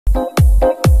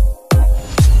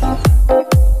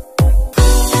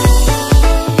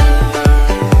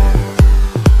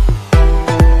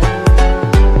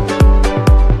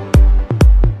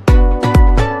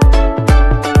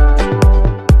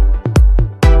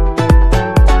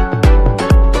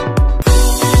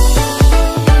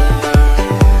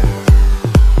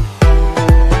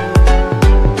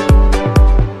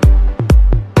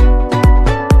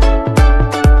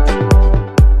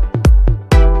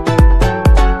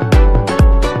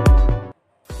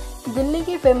दिल्ली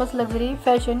की famous luxury,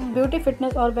 fashion, beauty,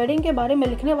 fitness और wedding के बारे में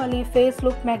लिखने वाली फेस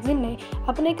लुक मैगजीन ने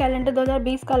अपने कैलेंडर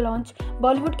 2020 का लॉन्च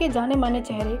बॉलीवुड के जाने माने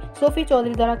चेहरे सोफी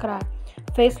चौधरी द्वारा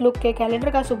कराया। फेस लुक के कैलेंडर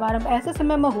का शुभारंभ ऐसे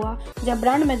समय में हुआ जब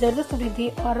ब्रांड में जबरदस्त वृद्धि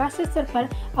और राष्ट्रीय स्तर पर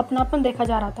अपनापन देखा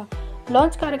जा रहा था।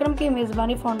 लॉन्च कार्यक्रम की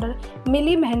मेजबानी फाउंडर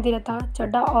मिली महेंद्र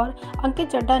चड्ढा और अंकित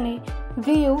चड्ढा ने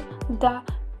Vu the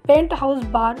paint house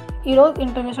bar Eros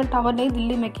international tower नई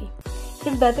दिल्ली में की।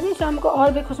 इस बेहतरीन शाम को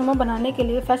और भी खुशनुमा बनाने के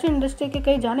लिए फैशन इंडस्ट्री के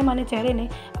कई जाने माने चेहरे ने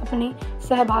अपनी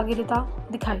सहभागिता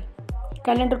दिखाई।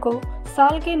 कैलेंडर को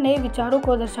साल के नए विचारों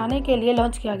को दर्शाने के लिए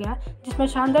लॉन्च किया गया, जिसमें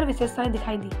शानदार विशेषताएं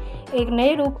दिखाई दी। एक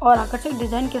नए रूप और आकर्षक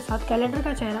डिजाइन के साथ कैलेंडर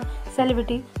का चेहरा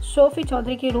सेलिब्रिटी शोफी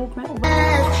चौधरी के रूप में उभरा।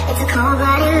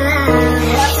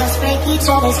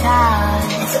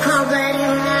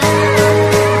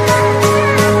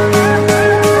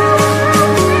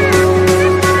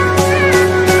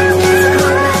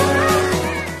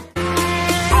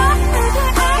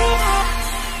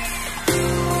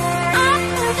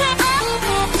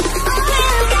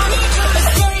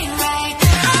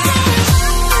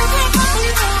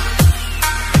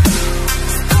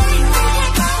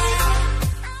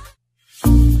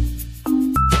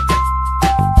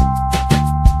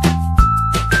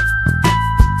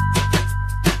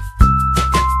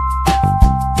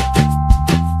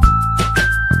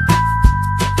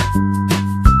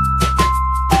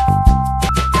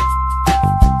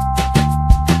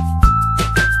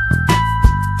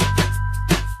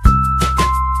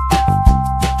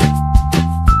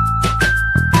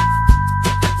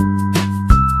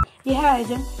 यह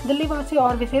आयोजन दिल्ली वासी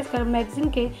और विशेषकर मैगजीन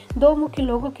के दो मुख्य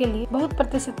लोगों के लिए बहुत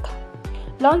प्रतिष्ठित था।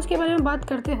 लॉन्च के बारे में बात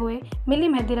करते हुए मिली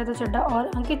महेंद्र चड्ढा और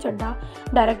अंकित चड्ढा,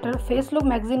 डायरेक्टर फेसबुक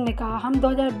मैगजीन ने कहा, हम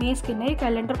 2020 के नए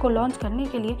कैलेंडर को लॉन्च करने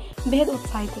के लिए बेहद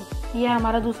उत्साहित हैं। यह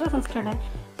हमारा दूसरा संस्करण है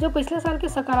जो पिछले साल की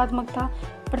सकारात्मकता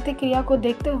प्रतिक्रिया को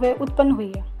देखते हुए उत्पन्न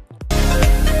हुई है।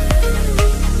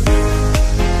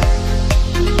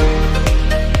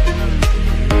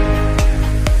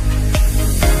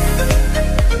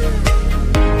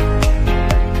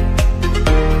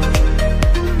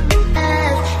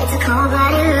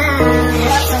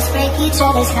 Each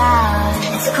other's heart.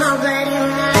 It's a cold-blooded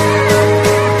love.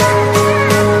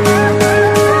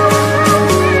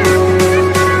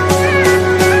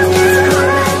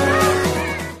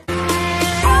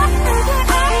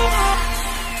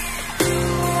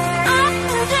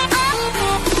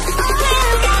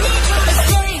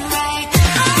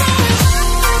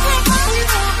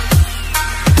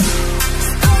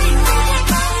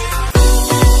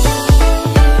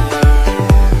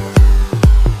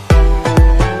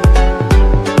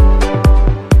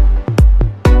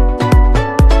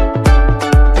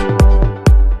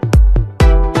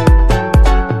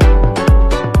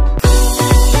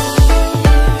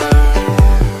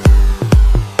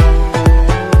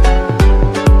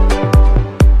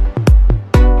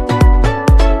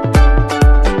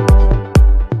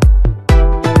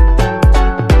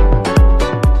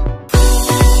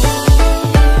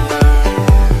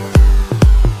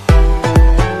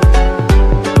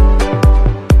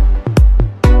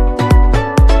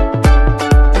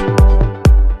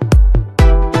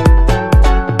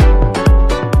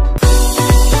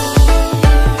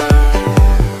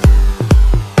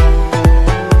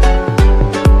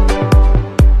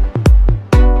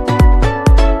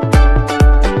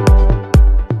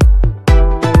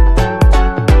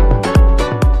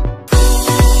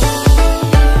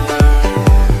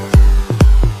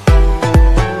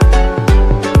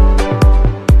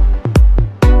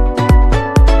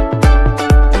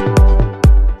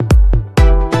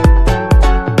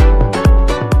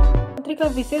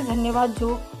 विशेष धन्यवाद जो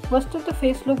वस्तुतः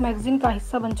फेसबुक मैगजीन का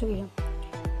हिस्सा बन चुकी है।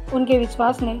 उनके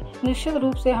विश्वास ने निश्चित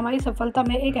रूप से हमारी सफलता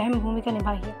में एक अहम भूमिका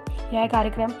निभाई है। यह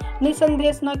कार्यक्रम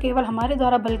निसंदेह न केवल हमारे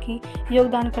द्वारा बल्कि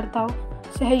योगदानकर्ताओं,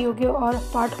 सहयोगियों और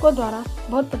पाठकों द्वारा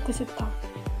बहुत प्रतिष्ठित था।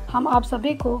 हम आप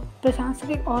सभी को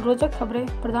प्रशंसनीय और रोचक खबरें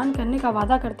प्रदान करने का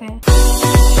वादा करते हैं।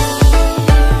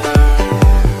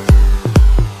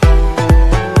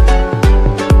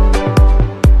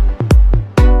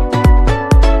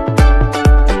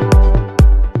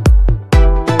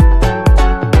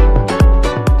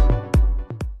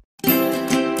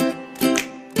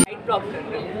 ब्लॉग कर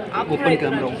रही हूँ। आप ओपन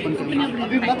कैमरा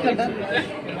अभी मत करना।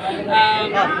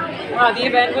 The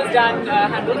event was done,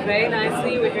 handled very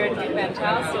nicely. We're here at the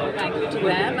penthouse, so thank you to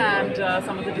them, and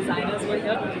some of the designers were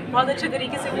here. बहुत अच्छे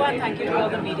तरीके से हुआ, and thank you to all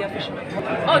the media for showing.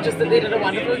 Oh, just that they did a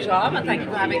wonderful job, and thank you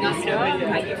for having us here, and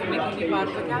thank you for making me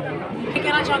part of the calendar. मैं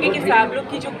कहना चाहूँगी कि Fablook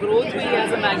की जो growth हुई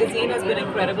as a magazine has been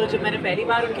incredible. जब मैंने पहली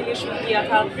बार उनके लिए शूट किया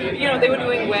था, they were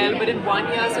doing well, but in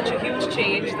 1 year, such a huge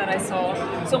change that I saw.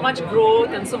 So much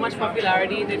growth and so much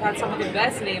popularity. They've had some of the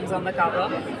best names on the cover.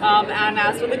 And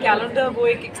as for the calendar, वो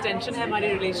एक extension है हमारी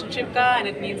relationship का, and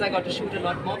it means I got to shoot a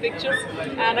lot more pictures.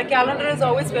 And a calendar is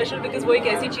always special because वो एक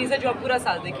ऐसी चीज़ है जो आप पूरा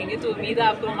साल देखेंगे, तो उम्मीद है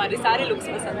आपको हमारे सारे looks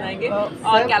पसंद आएंगे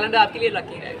और calendar आपके लिए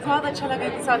lucky रहेगा। बहुत अच्छा लगा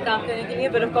इनके साथ काम करने के लिए,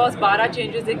 but of course 12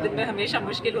 changes एक दिन में हमेशा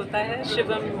मुश्किल होता है।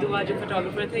 शिवम दुआ जो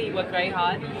photographer थे, he worked very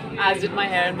hard, as did my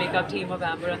hair and makeup team of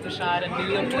Amber and Tushar and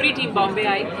Milli, और पूरी टीम बॉम्बे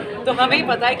आई, तो हमें ही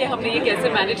पता है कि हमने ये कैसे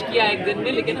मैनेज किया एक दिन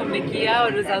में, लेकिन हमने किया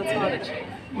और रिजल्ट्स बहुत अच्छे हैं।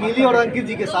 मिली और अंकित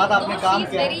जी के साथ आपने काम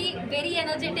किया। Very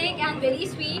energetic and very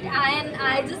sweet, and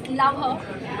I just love her.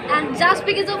 And just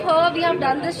because of her, we have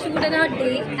done this shoot in a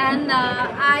day, and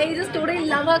I just totally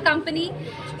love her company.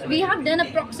 We have done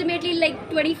approximately like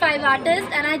 25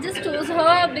 artists, and I just chose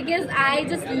her because I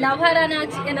just love her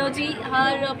energy,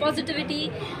 her positivity,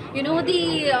 the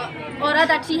aura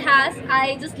that she has.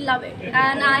 I just love it,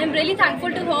 and I am really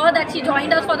thankful to her that she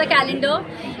joined us for the calendar,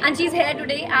 and she's here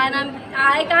today, and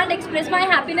I can't express my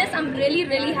happiness. I'm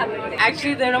really happy today.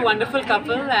 Actually, they're a wonderful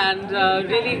couple, and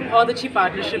really बहुत अच्छी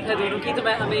partnership है दोनों की, तो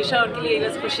मैं हमेशा उनके लिए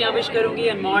बस खुशियाँ wish करूँगी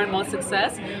and more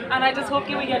success, and I just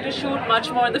hope that we get to shoot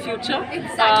much more in the future.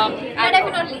 Exactly.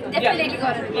 Definitely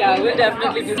gonna do. Yeah, we'll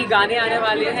definitely do. गाने आने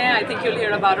वाले हैं. I think you'll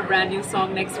hear about a brand new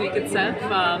song next week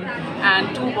itself,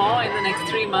 and 2 more in the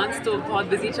next 3 months. तो बहुत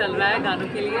busy चल रहा है गानों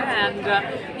के लिए, and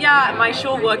yeah, my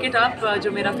show Work It Up,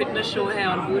 जो मेरा fitness show है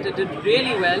on Boot, it did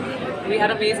really well. We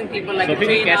had amazing people like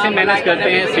SHOPHIE कैसे मैनेज करते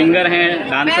हैं, सिंगर हैं,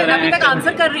 डांसर हैं? मैं अभी तक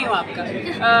आंसर कर रही हूँ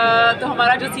आपका। तो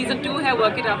हमारा जो सीजन 2 है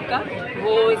वर्क इट अप का,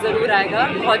 वो ज़रूर आएगा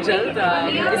बहुत जल्द,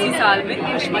 इसी साल में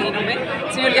कुछ महीनों में।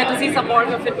 So you'll get to see some more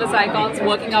of your fitness icons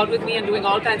working out with me and doing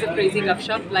all kinds of crazy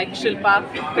gupshup like Shilpa,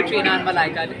 Katrina and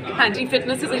Malaika. हाँ जी,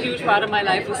 fitness is a huge part of my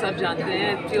life, वो सब जानते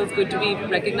हैं। It feels good to be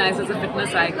recognized as a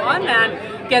fitness icon, and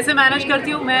कैसे manage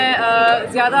करती हूँ मैं?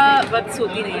 ज़्यादा वक्त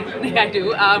सोती नहीं, I do.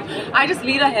 I just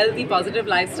lead a healthy,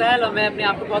 positive lifestyle, और मैं अपने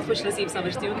आप को बहुत खुश नसीब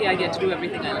समझती हूँ कि I get to do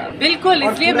everything I love. बिल्कुल,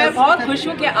 इसलिए मैं बहुत खुश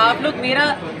हूँ कि आप लोग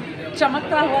मेरा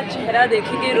चमकता हुआ चेहरा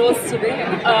देखेंगे रोज़ सुबह,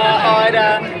 और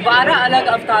 12 अलग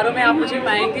अवतारों में आप मुझे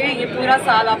पाएंगे। ये पूरा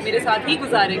साल आप मेरे साथ ही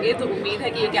गुजारेंगे, तो उम्मीद है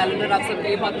कि ये कैलेंडर आप सबके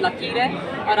लिए बहुत लकी है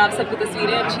और आप सबको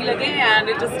तस्वीरें अच्छी लगे, and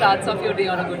it just starts of your day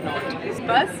on a good note.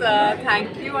 बस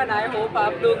thank you, and I hope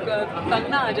आप लोग तंग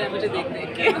ना आ जाए मुझे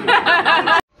देख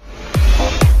के।